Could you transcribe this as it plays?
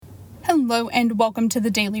Hello and welcome to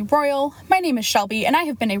the Daily Royal. My name is Shelby and I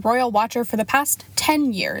have been a royal watcher for the past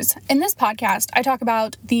 10 years. In this podcast, I talk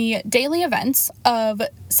about the daily events of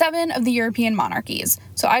 7 of the European monarchies.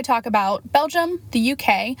 So I talk about Belgium, the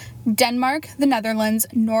UK, Denmark, the Netherlands,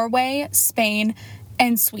 Norway, Spain,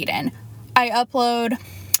 and Sweden. I upload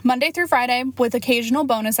Monday through Friday with occasional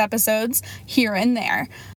bonus episodes here and there.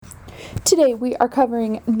 Today we are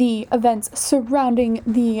covering the events surrounding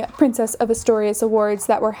the Princess of Asturias Awards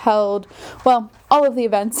that were held, well, all of the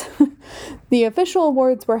events. The official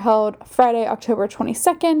awards were held Friday, October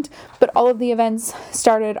 22nd, but all of the events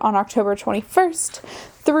started on October 21st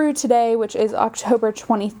through today, which is October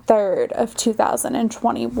 23rd of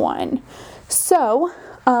 2021. So,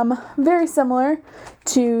 very similar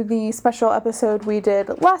to the special episode we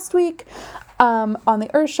did last week. On the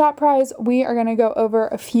Earthshot Prize, we are going to go over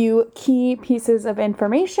a few key pieces of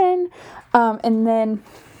information, and then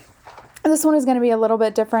this one is going to be a little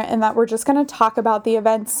bit different in that we're just going to talk about the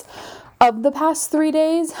events of the past 3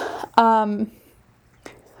 days, and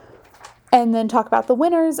then talk about the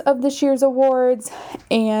winners of this year's awards,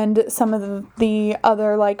 and some of the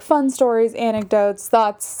other, fun stories, anecdotes,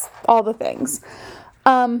 thoughts, all the things.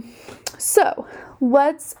 So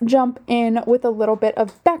let's jump in with a little bit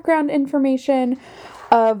of background information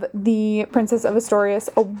of the Princess of Asturias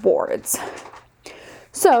Awards.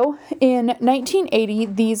 So in 1980,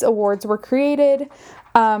 these awards were created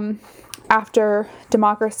after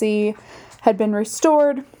democracy had been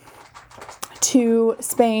restored to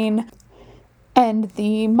Spain, and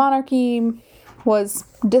the monarchy was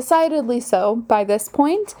decidedly so by this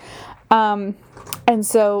point. And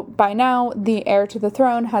so by now, the heir to the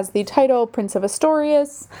throne has the title Prince of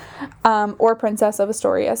Asturias, or Princess of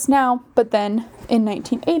Asturias now. But then in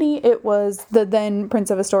 1980, it was the then Prince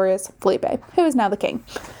of Asturias, Felipe, who is now the king.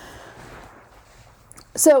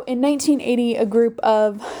 So in 1980, a group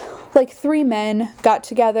of 3 men got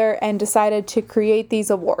together and decided to create these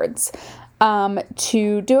awards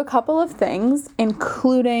to do a couple of things,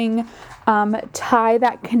 including tie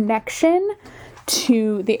that connection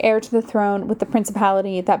to the heir to the throne with the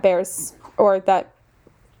principality that bears, or that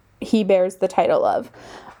he bears the title of.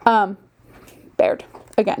 Bared.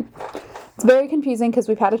 Again. It's very confusing because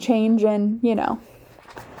we've had a change and,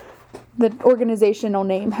 the organizational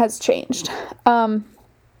name has changed.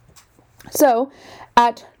 So,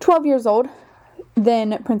 at 12 years old,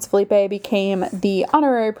 then Prince Felipe became the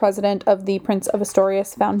honorary president of the Prince of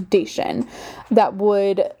Asturias Foundation that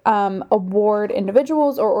would award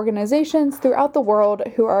individuals or organizations throughout the world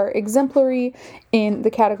who are exemplary in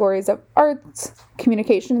the categories of arts,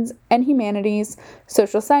 communications and humanities,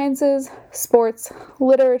 social sciences, sports,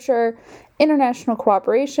 literature, international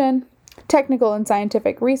cooperation, technical and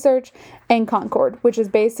scientific research, and concord, which is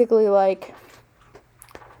basically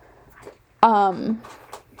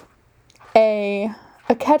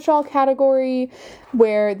a catch-all category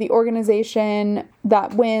where the organization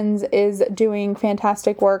that wins is doing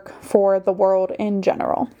fantastic work for the world in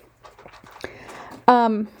general.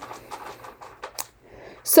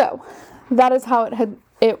 So that is how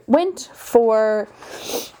it went for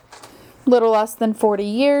little less than 40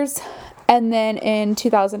 years. And then in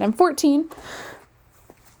 2014,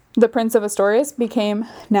 the Prince of Asturias became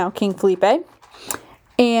now King Felipe.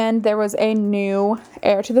 And there was a new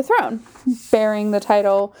heir to the throne, bearing the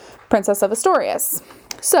title Princess of Asturias.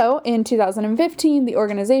 So, in 2015, the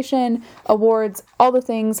organization, awards, all the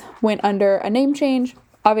things went under a name change,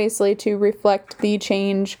 obviously to reflect the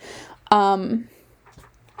change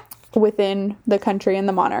within the country and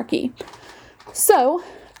the monarchy. So,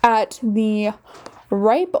 at the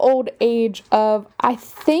ripe old age of, I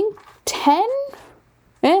think,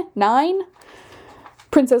 9,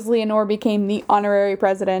 Princess Leonor became the honorary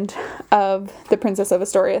president of the Princess of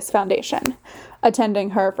Asturias Foundation, attending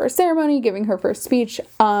her first ceremony, giving her first speech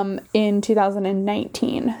in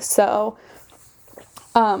 2019. So,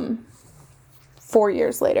 4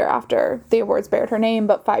 years later after the awards bared her name,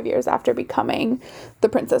 but 5 years after becoming the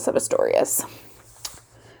Princess of Asturias.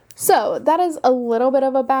 So, that is a little bit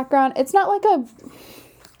of a background. It's not like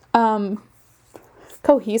a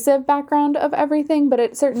cohesive background of everything, but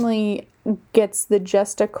it certainly gets the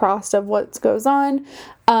gist across of what goes on.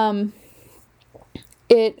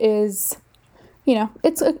 It is,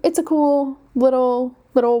 it's a cool little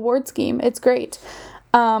award scheme. It's great.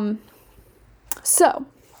 So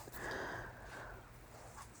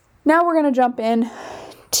now we're going to jump in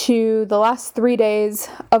to the last 3 days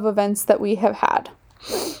of events that we have had.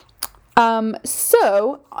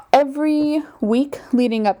 So every week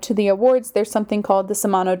leading up to the awards, there's something called the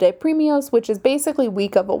Semana de Premios, which is basically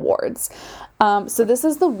week of awards. So this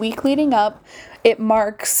is the week leading up. It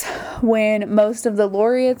marks when most of the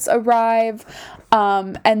laureates arrive,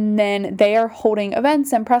 and then they are holding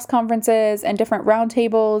events and press conferences and different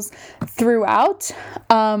roundtables throughout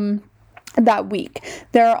that week.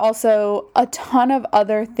 There are also a ton of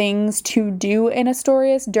other things to do in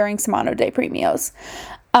Asturias during Semana de Premios.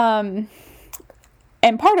 And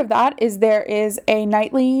part of that is there is a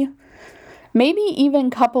nightly, maybe even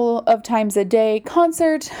couple of times a day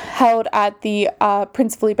concert held at the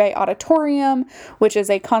Prince Felipe Auditorium, which is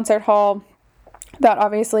a concert hall that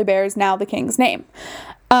obviously bears now the king's name.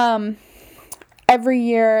 Every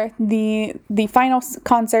year, the final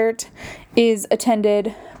concert is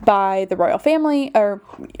attended by the royal family, or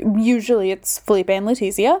usually it's Felipe and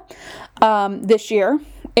Letizia. This year,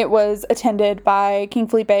 it was attended by King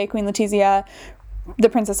Felipe, Queen Letizia, the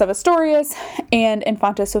Princess of Asturias, and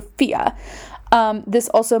Infanta Sofïa. This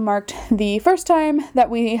also marked the first time that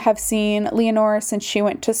we have seen Leonor since she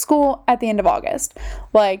went to school at the end of August.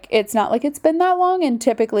 Like, it's not like it's been that long, and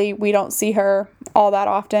typically we don't see her all that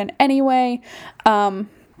often anyway,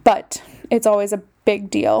 but it's always a big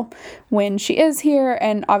deal when she is here,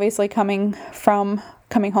 and obviously coming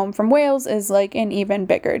home from Wales is like an even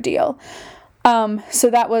bigger deal.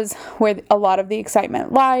 So that was where a lot of the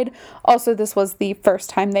excitement lied. Also, this was the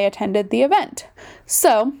first time they attended the event.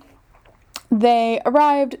 So they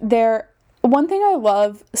arrived there. One thing I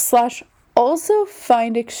love / also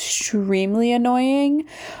find extremely annoying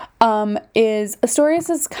is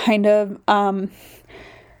Asturias is kind of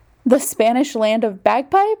the Spanish land of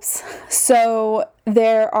bagpipes. So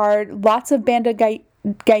there are lots of banda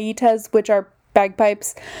gaitas, which are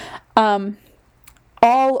bagpipes,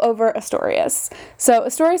 all over Asturias. So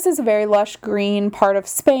Asturias is a very lush green part of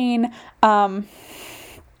Spain. It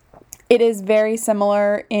is very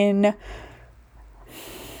similar in,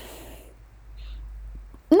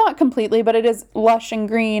 not completely, but it is lush and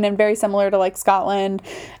green and very similar to like Scotland.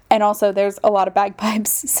 And also there's a lot of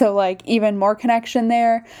bagpipes, so like even more connection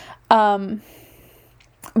there. But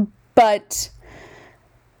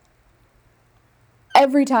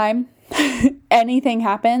every time anything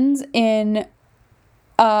happens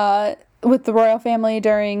with the royal family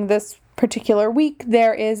during this particular week,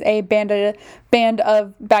 there is a band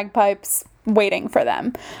of bagpipes waiting for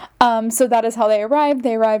them. So that is how they arrived.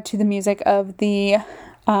 They arrived to the music of the,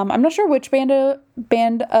 I'm not sure which band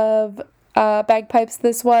of bagpipes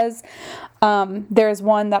this was. There is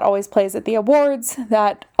one that always plays at the awards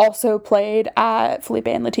that also played at Felipe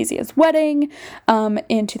and Letizia's wedding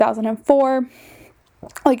in 2004.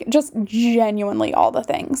 Like, just genuinely all the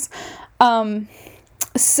things.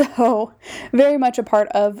 So, very much a part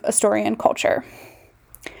of Asturian culture.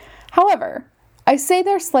 However, I say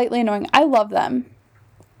they're slightly annoying. I love them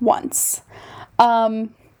once. But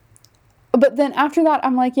then after that,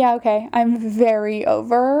 I'm like, yeah, okay, I'm very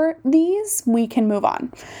over these. We can move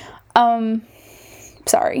on.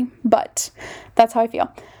 Sorry, but that's how I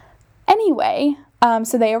feel. Anyway,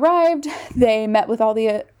 so they arrived, they met with all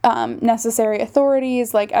the necessary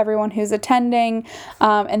authorities, like everyone who's attending,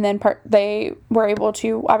 and then they were able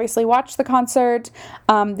to obviously watch the concert.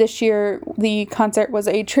 This year, the concert was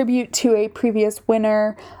a tribute to a previous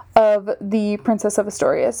winner of the Princess of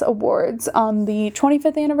Asturias Awards on the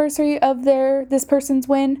 25th anniversary of this person's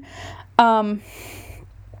win.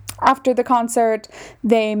 After the concert,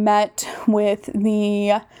 they met with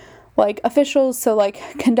the officials, so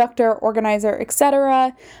conductor, organizer,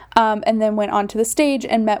 etc., and then went onto the stage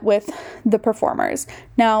and met with the performers.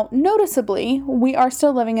 Now, noticeably, we are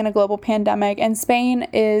still living in a global pandemic, and Spain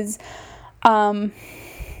is, at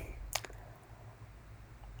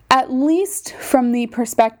least from the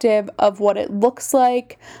perspective of what it looks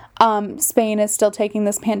like, Spain is still taking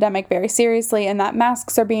this pandemic very seriously, and that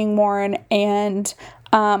masks are being worn, and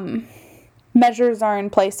measures are in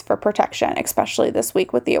place for protection, especially this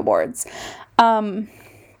week with the awards.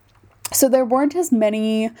 So there weren't as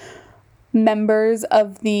many members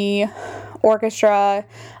of the orchestra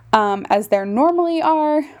as there normally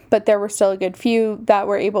are, but there were still a good few that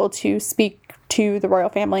were able to speak to the royal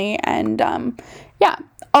family. And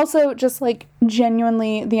also just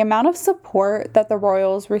genuinely the amount of support that the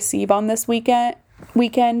royals receive on this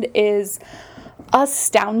weekend is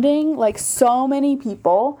astounding. So many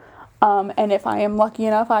people, and if I am lucky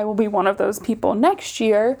enough, I will be one of those people next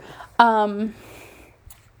year, come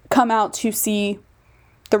out to see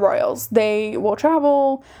the royals. They will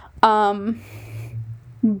travel.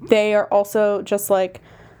 They are also just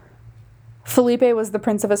Felipe was the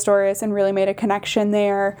Prince of Asturias and really made a connection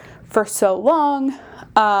there for so long.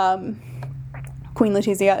 Queen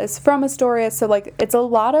Letizia is from Asturias, so like it's a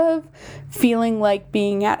lot of feeling like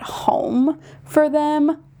being at home for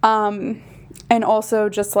them, and also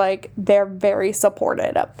just like they're very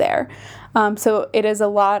supported up there. So it is a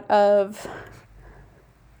lot of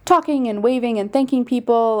talking and waving and thanking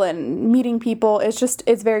people and meeting people.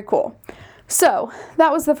 It's very cool. So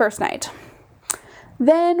that was the first night.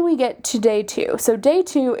 Then we get to day 2. So day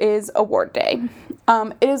 2 is award day.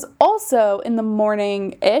 It is also in the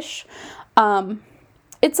morning-ish.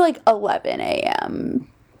 It's like 11 a.m.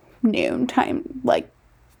 noon time, like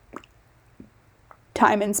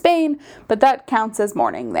time in Spain, but that counts as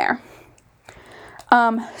morning there.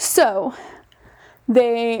 So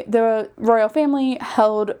the royal family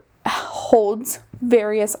holds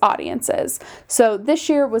various audiences. So this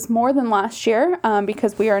year was more than last year,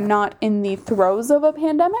 because we are not in the throes of a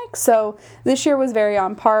pandemic. So this year was very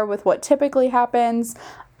on par with what typically happens.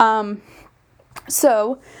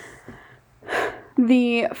 So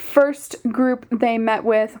the first group they met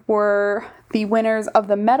with were the winners of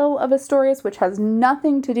the Medal of Asturias, which has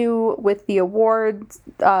nothing to do with the awards,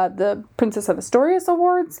 the Princess of Asturias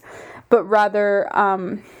awards, but rather,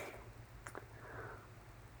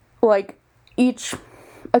 like each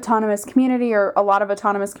autonomous community or a lot of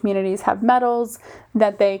autonomous communities have medals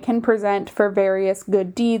that they can present for various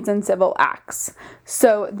good deeds and civil acts.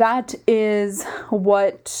 So that is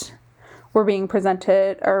what we're being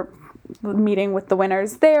presented, or meeting with the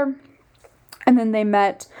winners there. And then they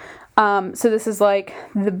met, so this is like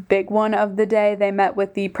the big one of the day. They met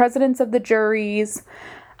with the presidents of the juries,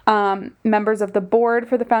 members of the board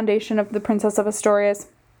for the foundation of the Princess of Asturias.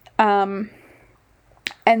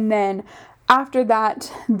 And then after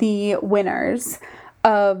that, the winners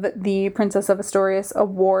of the Princess of Asturias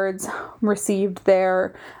awards received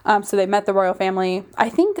their, so they met the royal family, I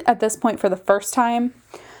think at this point for the first time.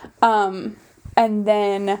 And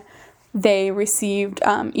then they received,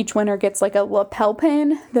 each winner gets like a lapel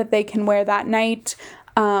pin that they can wear that night,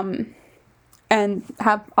 and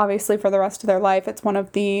have obviously for the rest of their life. It's one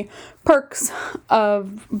of the perks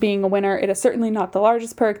of being a winner. It is certainly not the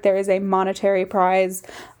largest perk. There is a monetary prize,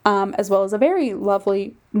 as well as a very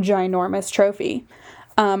lovely, ginormous trophy,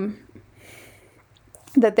 that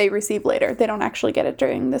they receive later. They don't actually get it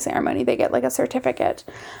during the ceremony. They get like a certificate,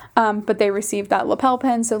 but they receive that lapel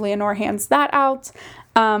pin. So Leonor hands that out.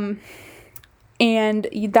 And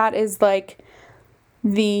that is like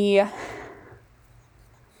the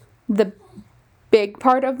big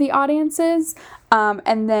part of the audiences.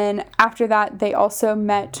 And then after that, they also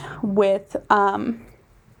met with,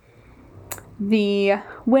 the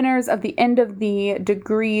winners of the end of the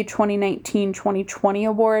degree 2019-2020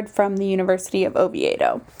 award from the University of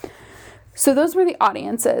Oviedo. So those were the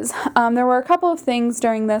audiences. There were a couple of things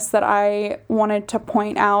during this that I wanted to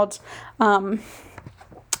point out. And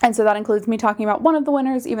so that includes me talking about one of the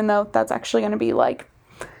winners, even though that's actually going to be like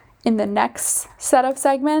in the next set of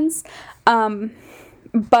segments.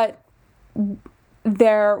 But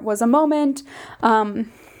there was a moment,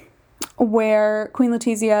 where Queen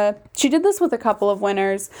Letizia, she did this with a couple of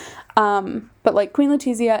winners, but like Queen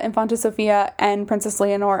Letizia, Infanta Sofïa, and Princess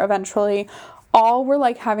Leonor eventually all were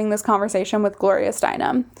like having this conversation with Gloria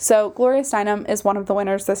Steinem. So Gloria Steinem is one of the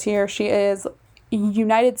winners this year. She is a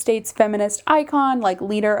United States feminist icon, like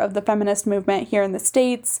leader of the feminist movement here in the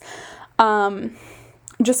States.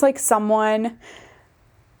 Just like someone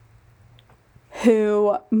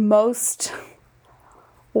who most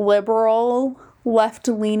liberal,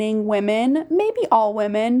 left-leaning women, maybe all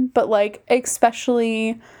women, but like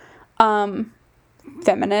especially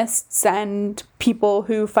feminists and people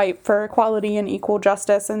who fight for equality and equal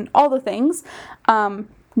justice and all the things,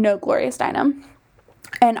 know Gloria Steinem.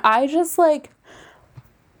 And I just like,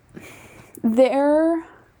 there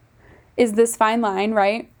is this fine line,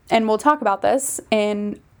 right? And we'll talk about this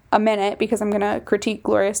in a minute because I'm going to critique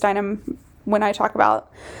Gloria Steinem when I talk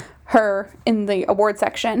about her in the award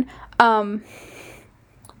section.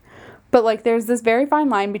 But like there's this very fine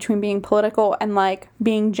line between being political and like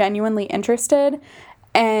being genuinely interested.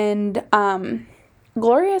 And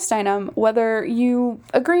Gloria Steinem, whether you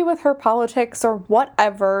agree with her politics or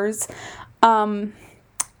whatever's,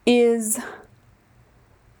 is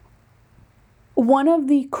one of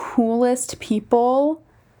the coolest people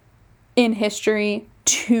in history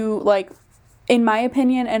to, like, in my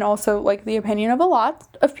opinion, and also like the opinion of a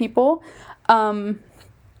lot of people, and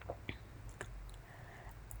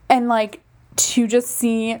like to just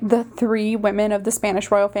see the three women of the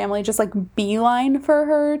Spanish royal family just like beeline for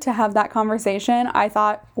her to have that conversation, I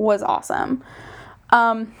thought was awesome.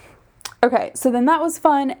 Okay, so then that was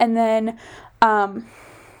fun. And then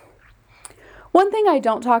one thing I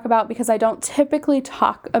don't talk about, because I don't typically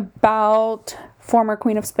talk about former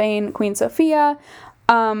Queen of Spain, Queen Sofia,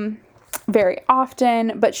 very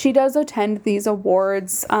often, but she does attend these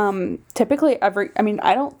awards typically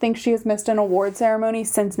I don't think she has missed an award ceremony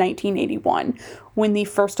since 1981 when the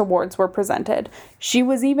first awards were presented. She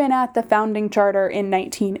was even at the founding charter in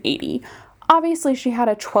 1980. Obviously, she had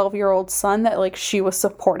a 12-year-old son that, like, she was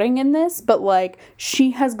supporting in this, but, like,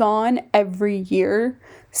 she has gone every year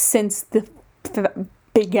since the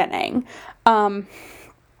beginning. And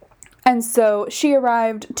so she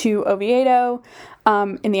arrived to Oviedo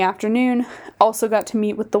in the afternoon, also got to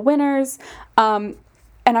meet with the winners. And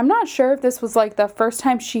I'm not sure if this was, like, the first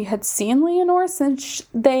time she had seen Leonor since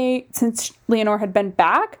Leonor had been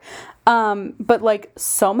back. But, like,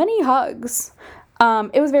 so many hugs.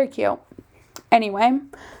 It was very cute. Anyway,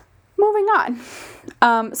 moving on.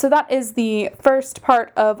 So that is the first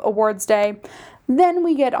part of Awards Day. Then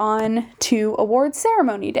we get on to Awards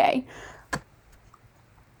Ceremony Day.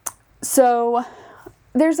 So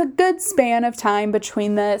there's a good span of time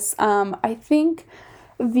between this. I think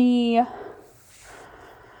the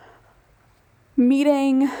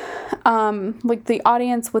meeting, like the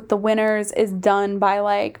audience with the winners is done by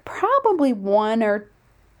like probably 1 or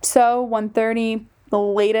so, 1:30, the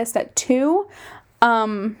latest at 2.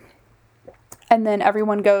 And then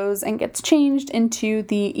everyone goes and gets changed into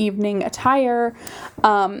the evening attire.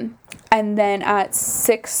 And then at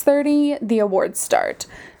 6:30, the awards start.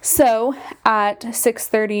 So at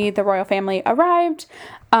 6:30, the royal family arrived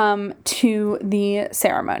to the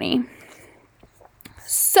ceremony.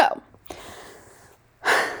 So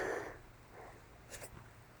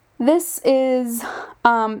this is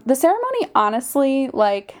the ceremony, honestly,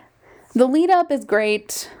 like the lead up is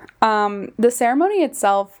great. The ceremony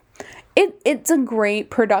itself, it's a great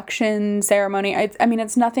production ceremony. I mean,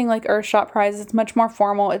 it's nothing like Earthshot Prize. It's much more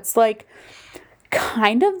formal. It's like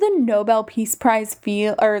kind of the Nobel Peace Prize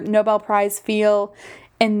feel, or Nobel Prize feel,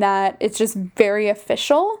 in that it's just very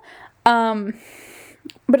official. But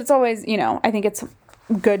it's always, I think it's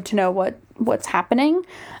good to know what's happening,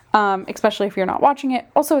 especially if you're not watching it.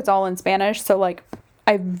 Also, it's all in Spanish, so like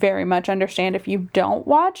I very much understand if you don't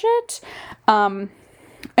watch it.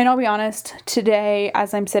 And I'll be honest, today,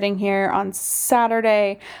 as I'm sitting here on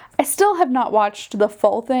Saturday, I still have not watched the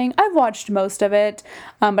full thing. I've watched most of it,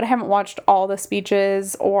 but I haven't watched all the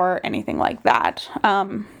speeches or anything like that.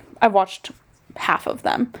 I've watched half of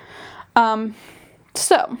them.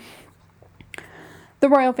 So, the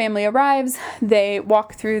royal family arrives. They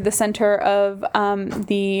walk through the center of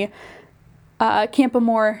the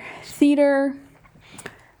Campoamor Theater.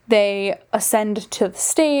 They ascend to the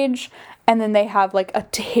stage. And then they have like a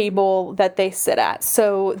table that they sit at.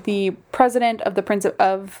 So the president of the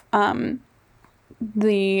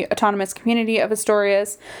autonomous community of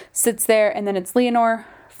Asturias sits there, and then it's Leonor,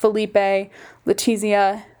 Felipe,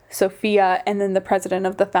 Letizia, Sofia, and then the president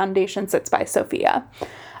of the foundation sits by Sofia.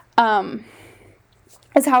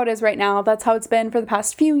 Is how it is right now. That's how it's been for the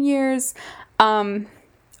past few years.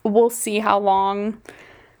 We'll see how long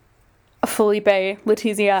Felipe,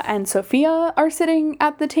 Letizia, and Sofia are sitting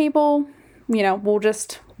at the table.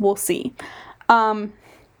 We'll see. As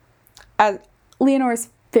Leonor's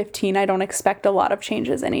 15, I don't expect a lot of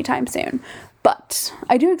changes anytime soon. But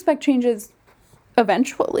I do expect changes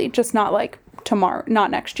eventually, just not like tomorrow,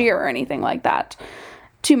 not next year or anything like that,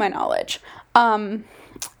 to my knowledge.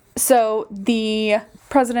 So the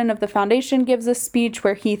president of the foundation gives a speech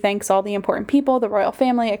where he thanks all the important people, the royal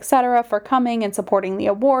family, etc., for coming and supporting the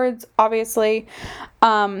awards, obviously,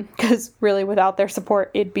 because really without their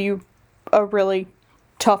support, it'd be a really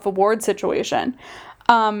tough award situation.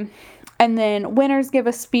 And then winners give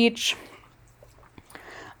a speech.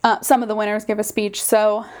 Some of the winners give a speech.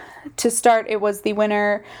 So to start, it was the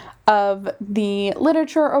winner of the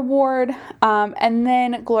literature award, and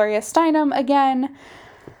then Gloria Steinem again.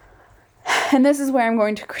 And this is where I'm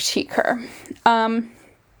going to critique her.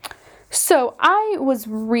 So I was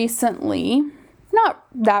recently, not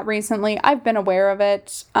that recently, I've been aware of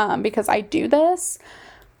it because I do this.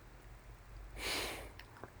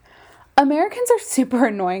 Americans are super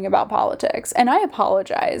annoying about politics, and I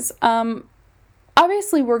apologize.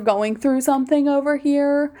 Obviously, we're going through something over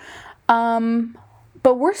here, but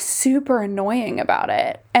we're super annoying about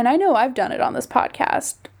it. And I know I've done it on this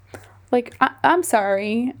podcast. Like, I'm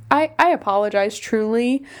sorry. I apologize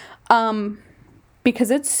truly,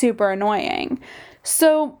 because it's super annoying.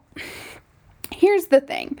 So, here's the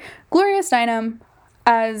thing. Gloria Steinem,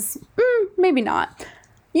 maybe not,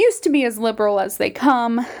 used to be as liberal as they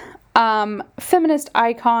come, feminist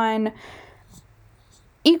icon,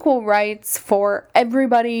 equal rights for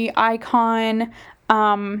everybody icon,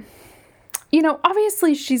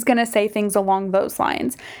 obviously she's going to say things along those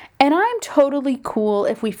lines. And I'm totally cool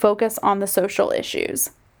if we focus on the social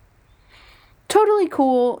issues. Totally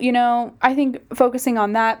cool. I think focusing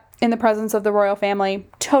on that in the presence of the royal family,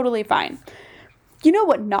 totally fine. You know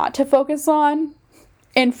what not to focus on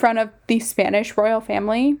in front of the Spanish royal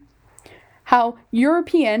family? How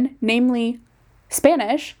European, namely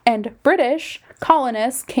Spanish and British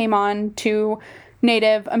colonists came on to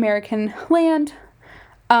Native American land,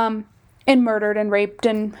 and murdered and raped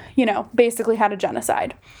and, basically had a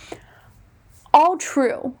genocide. All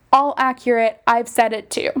true, all accurate. I've said it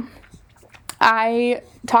too. I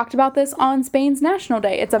talked about this on Spain's National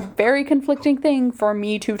Day. It's a very conflicting thing for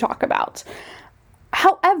me to talk about.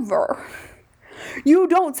 However, you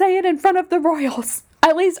don't say it in front of the royals.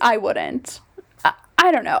 At least I wouldn't.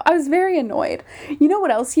 I don't know. I was very annoyed. You know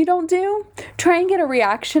what else you don't do? Try and get a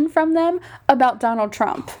reaction from them about Donald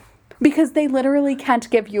Trump. Because they literally can't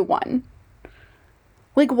give you one.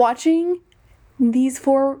 Like, watching these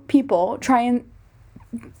 4 people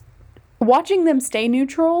watching them stay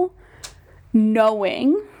neutral,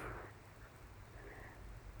 knowing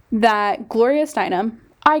that Gloria Steinem,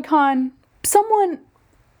 icon, someone,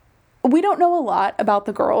 we don't know a lot about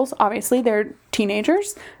the girls. Obviously, they're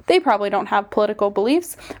teenagers. They probably don't have political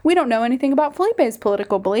beliefs. We don't know anything about Felipe's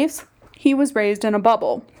political beliefs. He was raised in a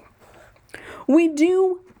bubble. We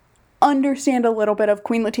do understand a little bit of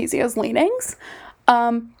Queen Latifah's leanings,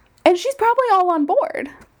 and she's probably all on board.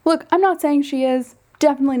 Look, I'm not saying she is,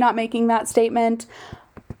 definitely not making that statement,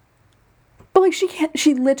 but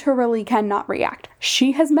she literally cannot react.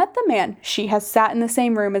 She has met the man. She has sat in the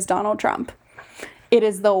same room as Donald Trump. It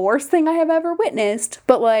is the worst thing I have ever witnessed,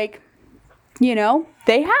 but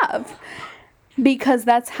they have, because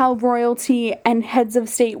that's how royalty and heads of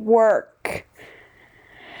state work.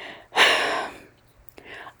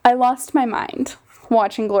 I lost my mind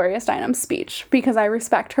watching Gloria Steinem's speech because I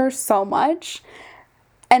respect her so much.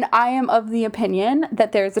 And I am of the opinion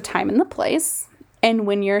that there's a time and the place. And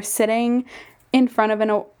when you're sitting in front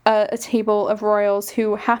of a table of royals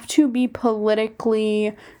who have to be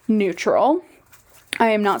politically neutral, I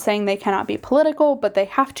am not saying they cannot be political, but they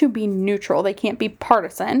have to be neutral. They can't be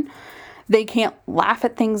partisan. They can't laugh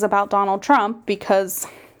at things about Donald Trump because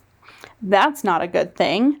that's not a good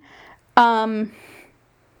thing.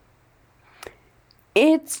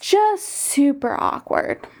 It's just super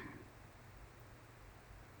awkward.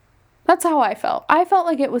 That's how I felt. I felt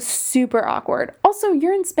like it was super awkward. Also,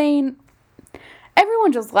 you're in Spain.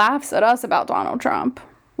 Everyone just laughs at us about Donald Trump.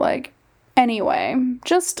 Anyway,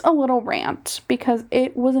 just a little rant because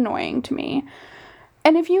it was annoying to me.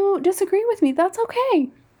 And if you disagree with me, that's okay.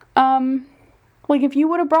 If you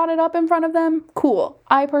would have brought it up in front of them, cool.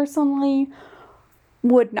 I personally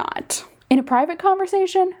would not. In a private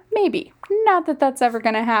conversation, maybe. Not that that's ever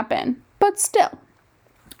going to happen. But still,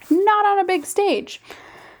 not on a big stage.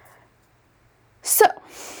 So,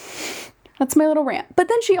 that's my little rant. But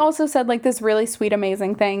then she also said, this really sweet,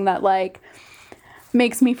 amazing thing that,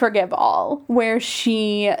 makes me forgive all. Where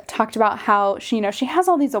she talked about how, she has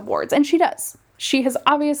all these awards. And she does. She has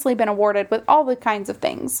obviously been awarded with all the kinds of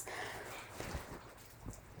things.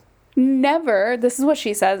 Never, this is what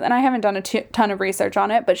she says, and I haven't done a ton of research on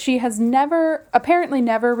it, but she has apparently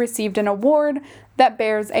never received an award that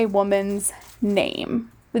bears a woman's name.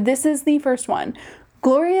 This is the first one.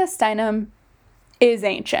 Gloria Steinem is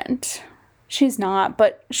ancient. She's not,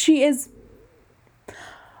 but she is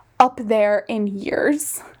up there in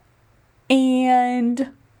years.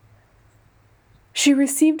 And she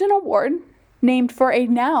received an award named for a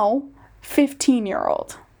now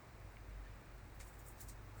 15-year-old.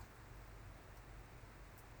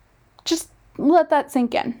 Just let that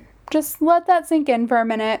sink in. Just let that sink in for a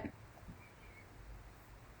minute.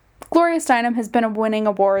 Gloria Steinem has been winning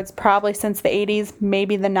awards probably since the 80s,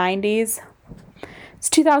 maybe the 90s. It's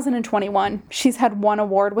 2021. She's had one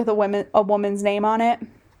award with a woman's name on it.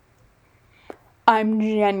 I'm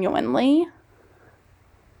genuinely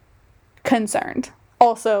concerned.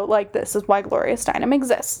 Also, this is why Gloria Steinem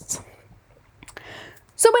exists.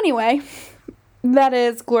 So anyway, that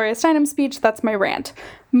is Gloria Steinem's speech. That's my rant.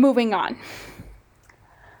 Moving on.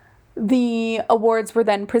 The awards were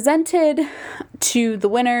then presented to the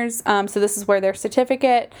winners. So this is where their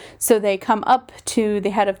certificate. So they come up to the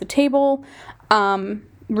head of the table,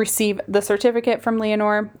 receive the certificate from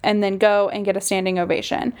Leonor, and then go and get a standing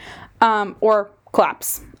ovation, or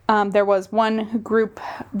claps. There was one group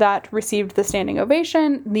that received the standing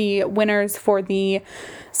ovation. The winners for the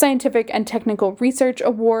Scientific and Technical Research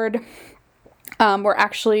Award were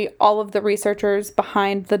actually all of the researchers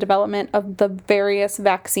behind the development of the various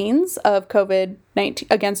vaccines of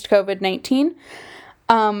against COVID-19.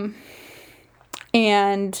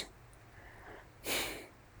 And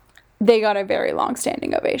they got a very long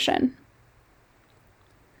standing ovation.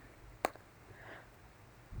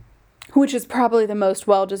 Which is probably the most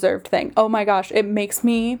well-deserved thing. Oh my gosh, it made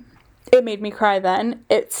me cry then.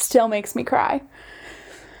 It still makes me cry.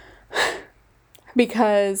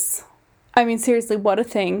 Because, I mean, seriously, what a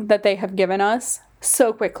thing that they have given us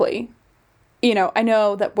so quickly. You know, I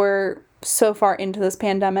know that we're so far into this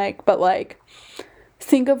pandemic, but like,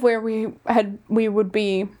 think of where we would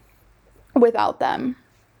be without them.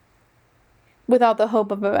 Without the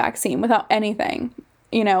hope of a vaccine, without anything.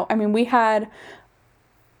 You know, I mean, we had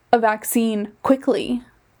a vaccine quickly.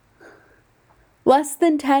 Less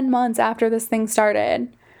than 10 months after this thing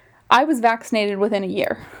started. I was vaccinated within a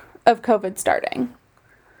year of COVID starting.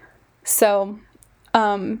 So,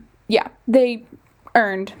 yeah, they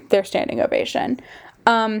earned their standing ovation.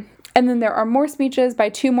 And then there are more speeches by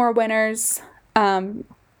 2 more winners.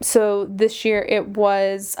 So this year it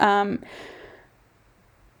was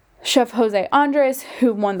Chef Jose Andres,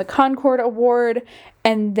 who won the Concord Award,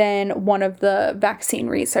 and then one of the vaccine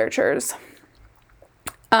researchers.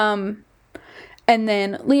 And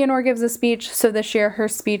then Leonore gives a speech. So this year her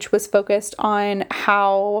speech was focused on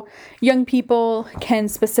how young people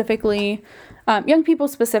specifically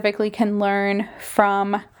can learn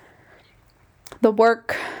from the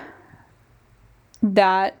work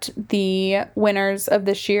that the winners of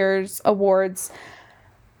this year's awards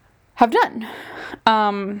have done.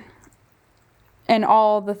 And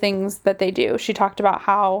all the things that they do. She talked about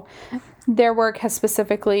how their work has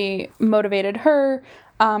specifically motivated her,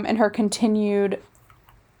 and her continued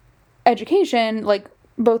education, like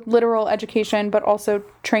both literal education, but also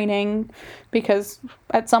training, because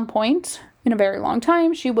at some point in a very long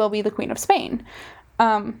time, she will be the Queen of Spain.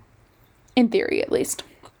 In theory, at least.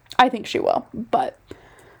 I think she will, but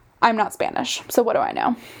I'm not Spanish, so what do I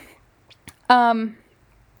know?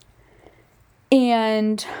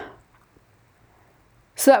 And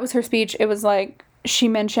so that was her speech. It was like,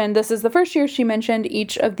 this is the first year she mentioned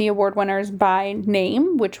each of the award winners by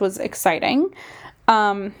name, which was exciting.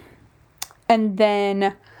 And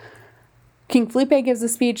then King Felipe gives a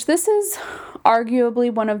speech. This is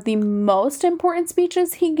arguably one of the most important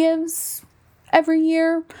speeches he gives every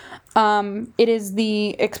year. It is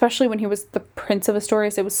especially when he was the Prince of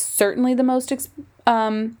Asturias, it was certainly the most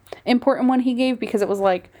important one he gave, because it was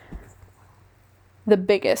like the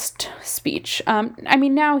biggest speech. I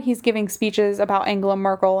mean, now he's giving speeches about Angela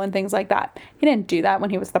Merkel and things like that. He didn't do that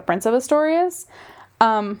when he was the Prince of Asturias.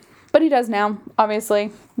 But he does now,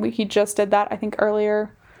 obviously. He just did that, I think,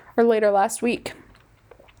 earlier or later last week.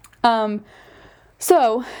 So,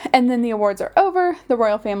 and then the awards are over. The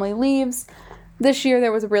royal family leaves. This year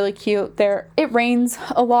there was a really cute, it rains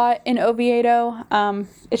a lot in Oviedo.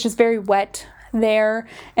 It's just very wet there,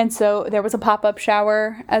 and so there was a pop-up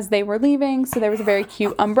shower as they were leaving, so there was a very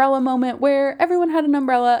cute umbrella moment where everyone had an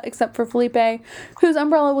umbrella except for Felipe, whose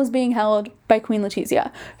umbrella was being held by Queen Letizia,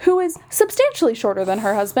 who is substantially shorter than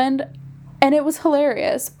her husband, and it was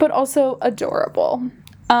hilarious, but also adorable.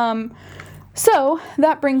 So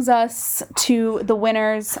that brings us to the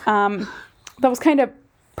winners. That was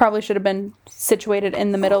probably should have been situated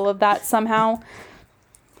in the middle of that somehow.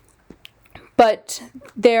 But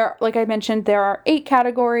like I mentioned, there are 8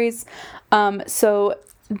 categories. So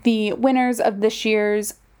the winners of this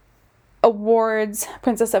year's awards,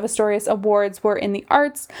 Princess of Asturias awards, were in the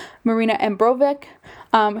arts. Marina Embrovic,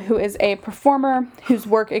 who is a performer whose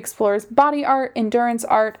work explores body art, endurance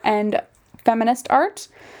art, and feminist art.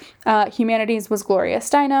 Humanities was Gloria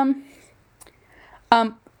Steinem.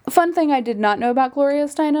 Fun thing I did not know about Gloria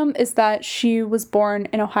Steinem is that she was born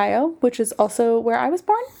in Ohio, which is also where I was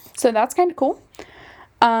born. So that's kind of cool.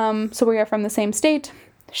 So we are from the same state.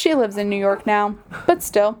 She lives in New York now, but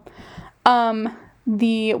still.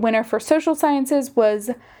 The winner for social sciences was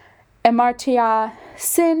Amartya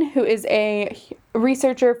Sen, who is a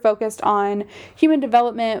researcher focused on human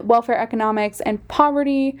development, welfare economics, and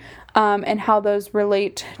poverty, and how those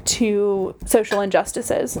relate to social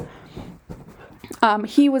injustices.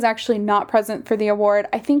 He was actually not present for the award.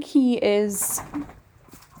 I think he is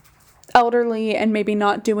elderly and maybe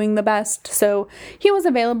not doing the best, so he was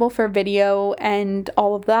available for video and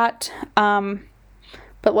all of that.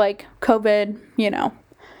 But like COVID,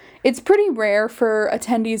 it's pretty rare for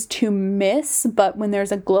attendees to miss, but when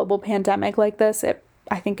there's a global pandemic like this,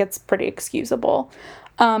 I think it's pretty excusable.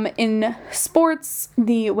 In sports,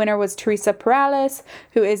 the winner was Teresa Perales,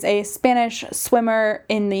 who is a Spanish swimmer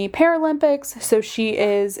in the Paralympics. So she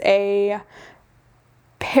is a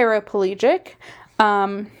paraplegic,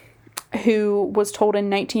 who was told in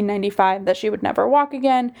 1995 that she would never walk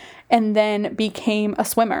again, and then became a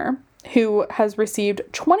swimmer. who has received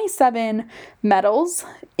 27 medals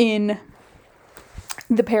in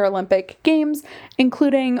the Paralympic Games,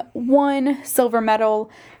 including 1 silver medal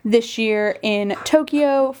this year in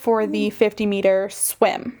Tokyo for the 50-meter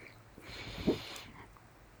swim.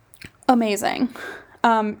 Amazing.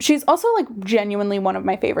 She's also like genuinely one of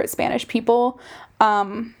my favorite Spanish people.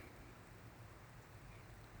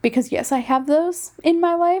 Because yes, I have those in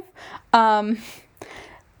my life. The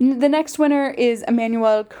next winner is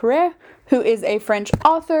Emmanuel Carrère, who is a French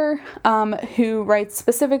author who writes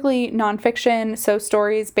specifically nonfiction, so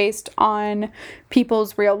stories based on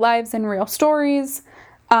people's real lives and real stories.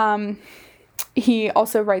 He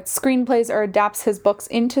also writes screenplays, or adapts his books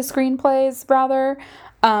into screenplays, rather.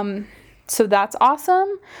 So that's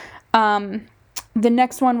awesome. The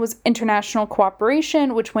next one was international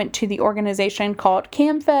cooperation, which went to the organization called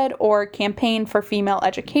CAMFED, or Campaign for Female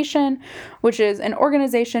Education, which is an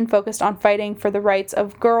organization focused on fighting for the rights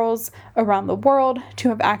of girls around the world to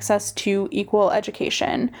have access to equal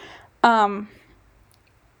education.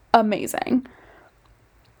 Amazing.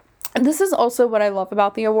 This is also what I love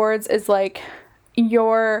about the awards, is like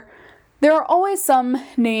there are always some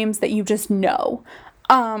names that you just know.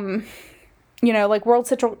 You know, like World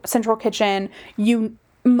Central Kitchen,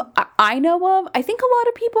 I know of. I think a lot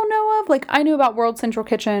of people know of. Like, I knew about World Central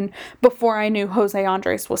Kitchen before I knew Jose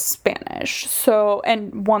Andres was Spanish,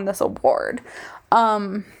 and won this award.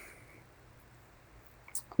 But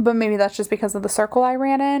maybe that's just because of the circle I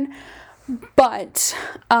ran in. But,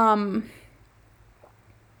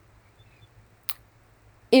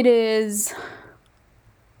 it is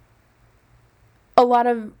a lot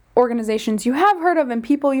of organizations you have heard of and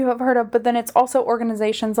people you have heard of, but then it's also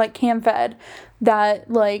organizations like CAMFED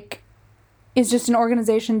that like is just an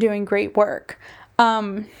organization doing great work.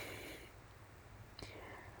 So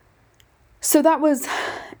that was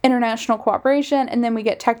international cooperation, and then we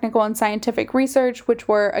get technical and scientific research, which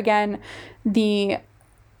were again the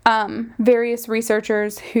various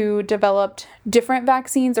researchers who developed different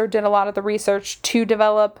vaccines, or did a lot of the research to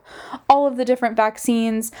develop all of the different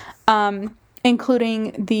vaccines,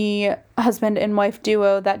 including the husband and wife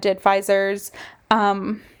duo that did Pfizer's.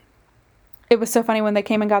 It was so funny when they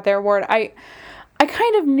came and got their award. I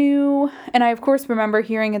kind of knew, and I of course remember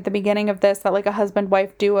hearing at the beginning of this that like a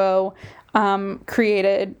husband-wife duo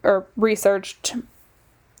created or researched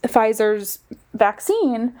Pfizer's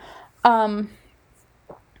vaccine,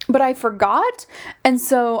 but I forgot, and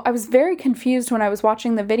so I was very confused when I was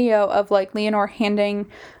watching the video of like Leonor handing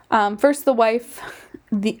first the wife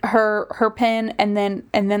her pin, and then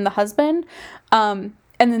the husband, and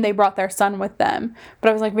then they brought their son with them. But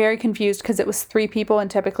I was like very confused because it was 3 people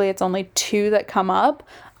and typically it's only 2 that come up.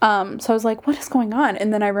 So I was like, what is going on?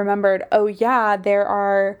 And then I remembered, oh yeah, there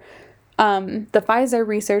are the Pfizer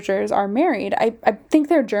researchers are married. I think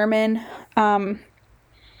they're German.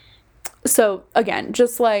 So again,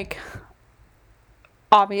 just like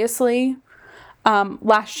obviously,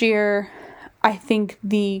 last year I think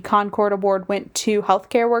the Concord Award went to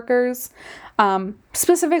healthcare workers,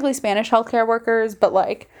 specifically Spanish healthcare workers, but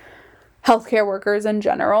like healthcare workers in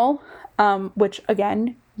general, which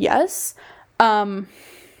again, yes. And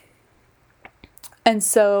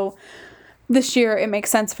so this year it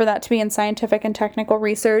makes sense for that to be in scientific and technical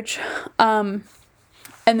research.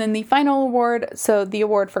 And then the final award, so the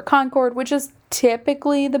award for Concord, which is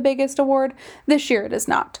typically the biggest award. This year it is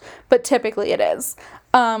not, but typically it is.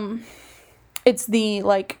 It's the,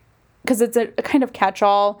 like, because it's a kind of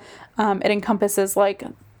catch-all. It encompasses, like,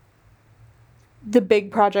 the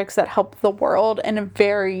big projects that help the world in a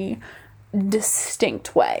very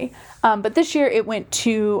distinct way. But this year it went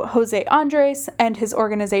to Jose Andres and his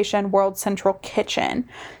organization, World Central Kitchen.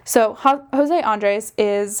 So Jose Andres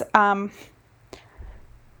is,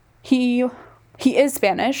 he is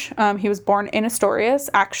Spanish. He was born in Asturias,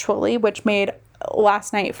 actually, which made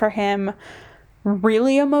last night for him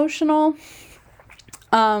really emotional.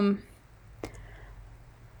 I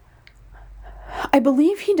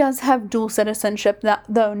believe he does have dual citizenship,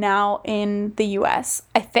 though, now in the U.S.,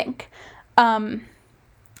 I think.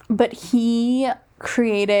 But he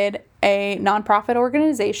created a nonprofit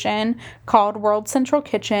organization called World Central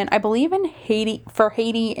Kitchen, I believe in Haiti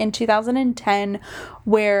in 2010,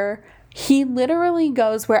 where he literally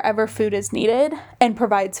goes wherever food is needed and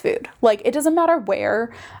provides food. Like, it doesn't matter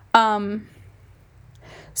where.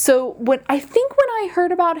 So when I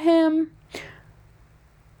heard about him,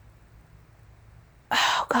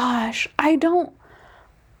 oh gosh, I don't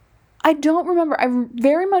remember. I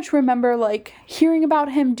very much remember like hearing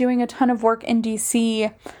about him doing a ton of work in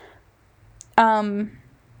DC. And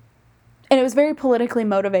it was very politically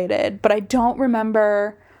motivated, but I don't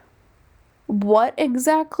remember what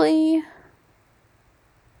exactly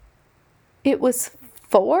it was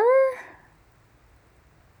for.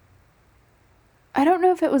 I don't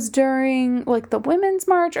know if it was during like the Women's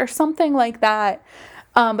March or something like that,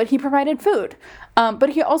 but he provided food. But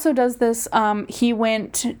he also does this, he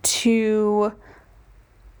went to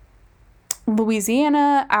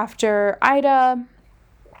Louisiana after Ida.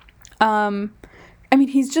 I mean,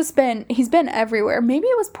 he's been everywhere. Maybe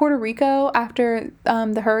it was Puerto Rico after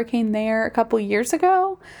the hurricane there a couple years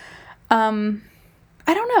ago.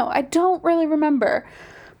 I don't know. I don't really remember.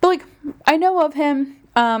 But, like, I know of him,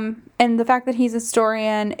 and the fact that he's a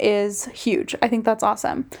historian is huge. I think that's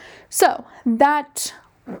awesome. So,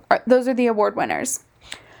 those are the award winners.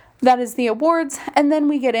 That is the awards, and then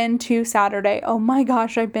we get into Saturday. Oh my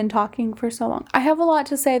gosh, I've been talking for so long. I have a lot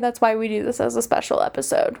to say. That's why we do this as a special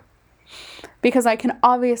episode. Because I can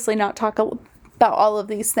obviously not talk about all of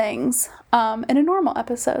these things in a normal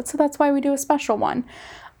episode. So that's why we do a special one.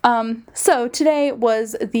 So today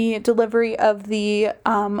was the delivery of the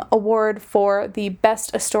award for the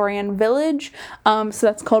Best Asturian Village. So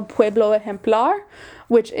that's called Pueblo Ejemplar,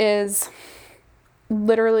 which is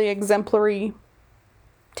literally exemplary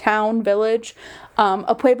town, village.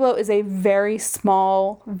 A pueblo is a very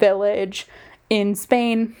small village in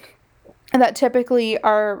Spain that typically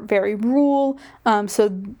are very rural.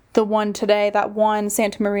 So the one today, that one,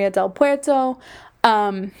 Santa Maria del Puerto,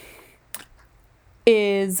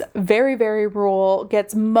 is very, very rural,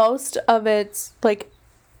 gets most of its, like,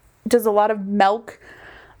 does a lot of milk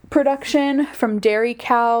production from dairy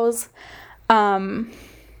cows. Very,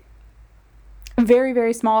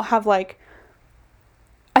 very small, have, like,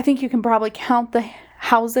 I think you can probably count the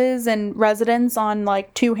houses and residents on,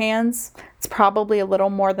 like, 2 hands. It's probably a little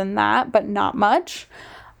more than that, but not much.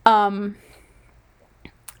 And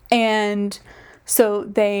so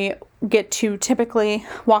they get to typically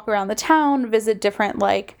walk around the town, visit different,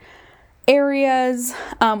 like, areas,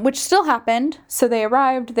 which still happened. So they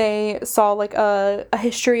arrived, they saw, like, a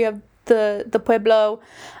history of the pueblo,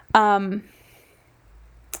 and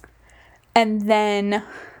then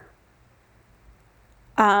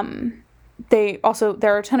there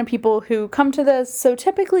are a ton of people who come to this. So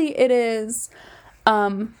typically it is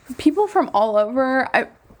people from all over.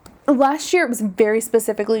 Last year it was very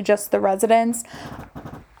specifically just the residents.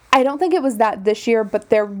 I don't think it was that this year, but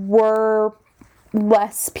there were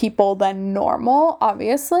less people than normal,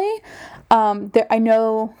 obviously. I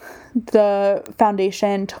know the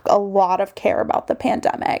foundation took a lot of care about the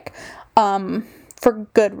pandemic, for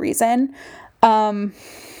good reason. And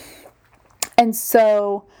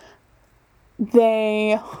so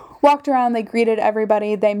they walked around, they greeted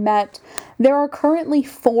everybody, they met. There are currently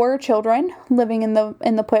 4 children living in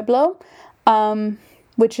the pueblo,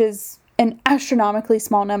 which is an astronomically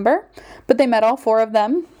small number, but they met all 4 of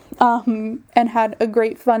them, and had a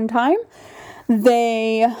great fun time.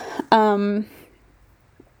 They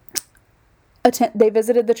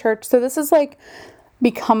visited the church. So this is, like,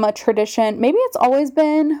 become a tradition. Maybe it's always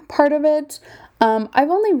been part of it.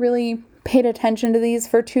 I've only really paid attention to these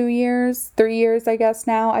for 2 years, 3 years, I guess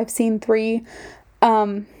now. I've seen 3.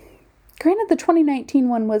 Granted, the 2019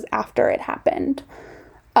 one was after it happened,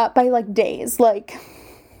 by, like, days. Like,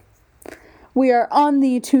 we are on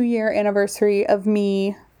the 2-year anniversary of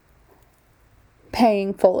me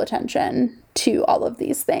paying full attention to all of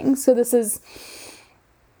these things. So this is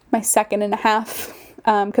my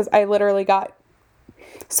 2.5, because I literally got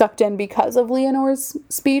sucked in because of Leonore's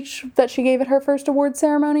speech that she gave at her first award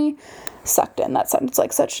ceremony. Sucked in, that sounds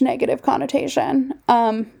like such negative connotation.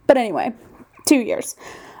 But anyway, 2 years.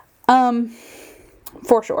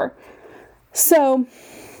 For sure. So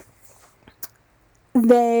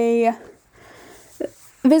they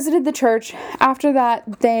visited the church. After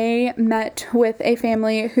that, they met with a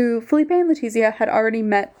family who Felipe and Letizia had already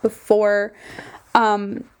met before,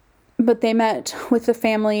 but they met with the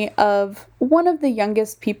family of one of the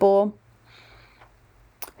youngest people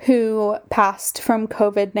who passed from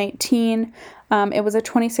COVID-19. It was a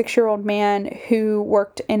 26-year-old man who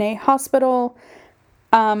worked in a hospital,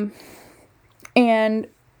 and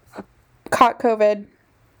caught COVID,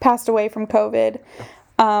 passed away from COVID,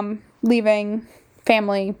 leaving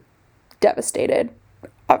family devastated,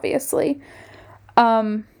 obviously.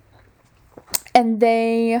 And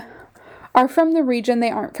they are from the region.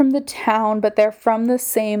 They aren't from the town, but they're from the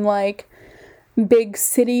same, like, big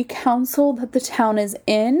city council that the town is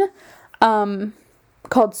in, called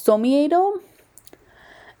Somiedo.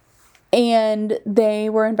 And they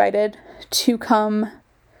were invited to come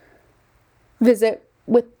visit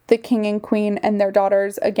with the king and queen and their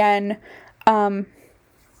daughters again.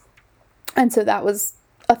 And so that was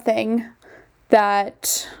a thing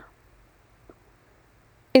that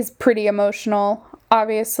is pretty emotional,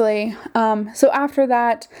 obviously. So after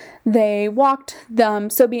that, they walked.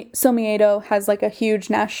 Somiedo has like a huge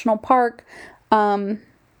national park.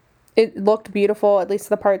 It looked beautiful, at least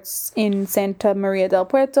the parts in Santa Maria del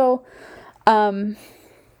Puerto. But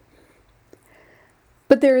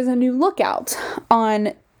there is a new lookout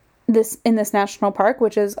in this national park,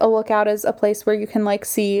 which is a lookout is a place where you can like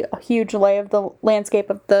see a huge lay of the landscape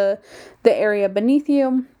of the area beneath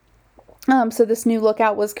you. So this new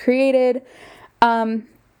lookout was created. And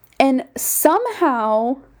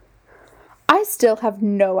somehow I still have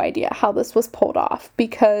no idea how this was pulled off,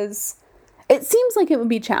 because it seems like it would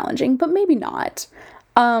be challenging, but maybe not.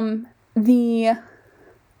 The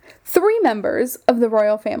 3 members of the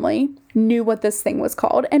royal family knew what this thing was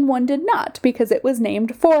called, and one did not, because it was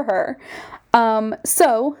named for her.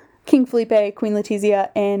 So King Felipe, Queen Letizia,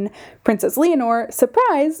 and Princess Leonor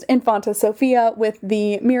surprised Infanta Sofïa with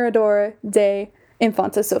the Mirador de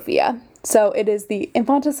Infanta Sofïa. So it is the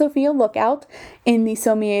Infanta Sofïa lookout in the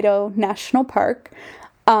Somiedo National Park.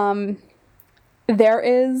 There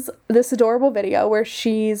is this adorable video where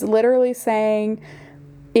she's literally saying,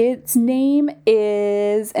 its name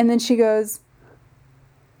is, and then she goes,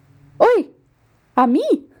 "Oi, a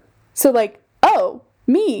me." So like, oh,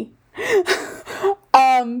 me.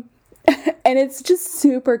 And it's just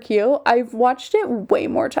super cute. I've watched it way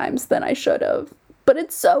more times than I should have, but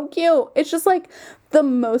it's so cute. It's just like the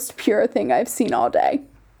most pure thing I've seen all day.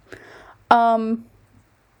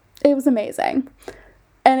 It was amazing.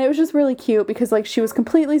 And it was just really cute because like she was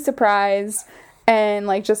completely surprised and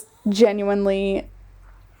like just genuinely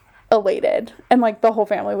elated, and like the whole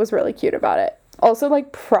family was really cute about it. Also,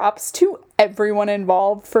 like, props to everyone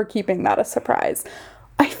involved for keeping that a surprise.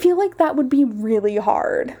 I feel like that would be really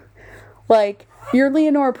hard. Like, you're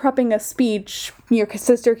Leonor prepping a speech, your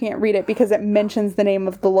sister can't read it because it mentions the name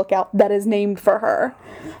of the lookout that is named for her.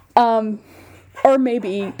 Or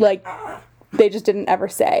maybe, like, they just didn't ever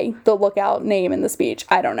say the lookout name in the speech.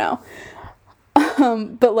 I don't know.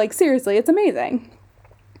 But, like, seriously, it's amazing.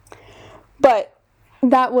 But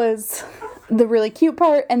that was the really cute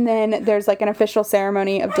part. And then there's, like, an official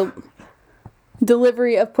ceremony of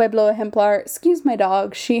delivery of Pueblo Ejemplar. Excuse my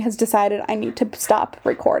dog. She has decided I need to stop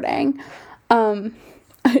recording.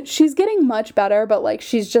 She's getting much better, but, like,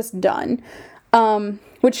 she's just done.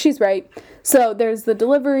 Which she's right. So there's the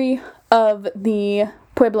delivery of the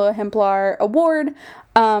Pueblo Ejemplar award,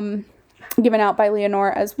 given out by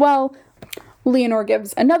Leonor as well. Leonor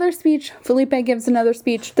gives another speech. Felipe gives another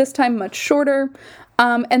speech, this time much shorter.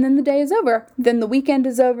 And then the day is over. Then the weekend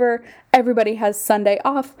is over. Everybody has Sunday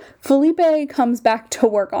off. Felipe comes back to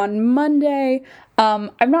work on Monday.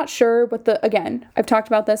 I'm not sure what again, I've talked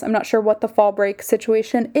about this. I'm not sure what the fall break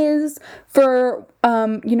situation is for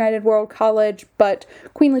United World College, but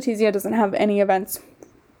Queen Letizia doesn't have any events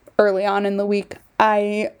early on in the week.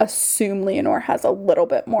 I assume Leonor has a little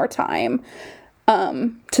bit more time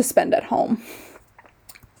to spend at home.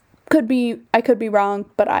 I could be wrong,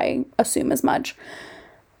 but I assume as much.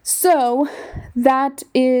 So that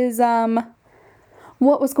is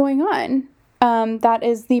what was going on. That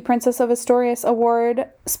is the Princess of Asturias Award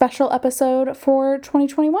special episode for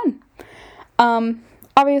 2021.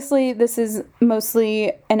 Obviously, this is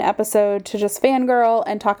mostly an episode to just fangirl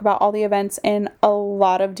and talk about all the events in a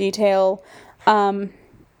lot of detail,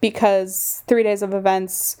 because 3 days of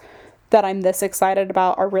events that I'm this excited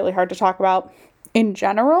about are really hard to talk about in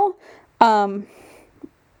general.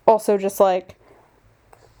 Also just like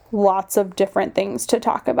lots of different things to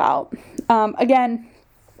talk about. Again,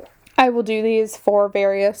 I will do these for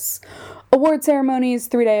various award ceremonies,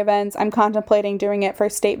 3-day events. I'm contemplating doing it for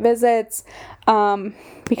state visits,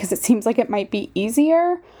 because it seems like it might be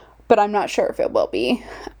easier, but I'm not sure if it will be.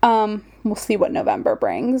 We'll see what November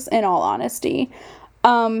brings, in all honesty.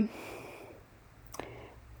 And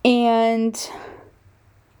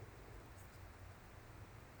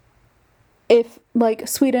if, like,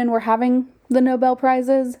 Sweden were having the Nobel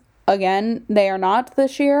Prizes, again, they are not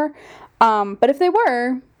this year. But if they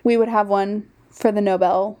were, we would have one for the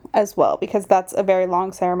Nobel as well, because that's a very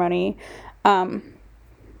long ceremony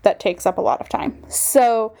that takes up a lot of time.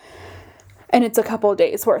 So, and it's a couple of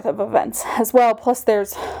days worth of events as well. Plus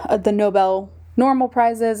there's the Nobel normal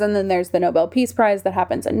prizes, and then there's the Nobel Peace Prize that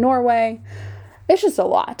happens in Norway. It's just a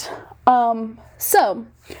lot. So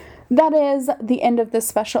that is the end of this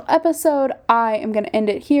special episode. I am going to end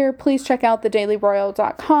it here. Please check out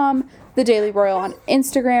thedailyroyal.com, The Daily Royal on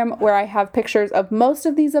Instagram, where I have pictures of most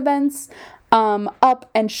of these events up,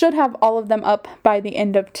 and should have all of them up by the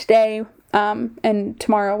end of today and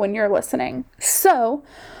tomorrow when you're listening. So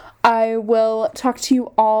I will talk to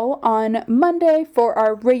you all on Monday for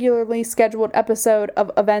our regularly scheduled episode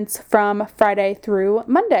of events from Friday through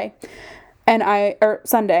Monday.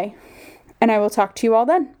 Sunday. And I will talk to you all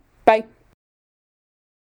then. Bye.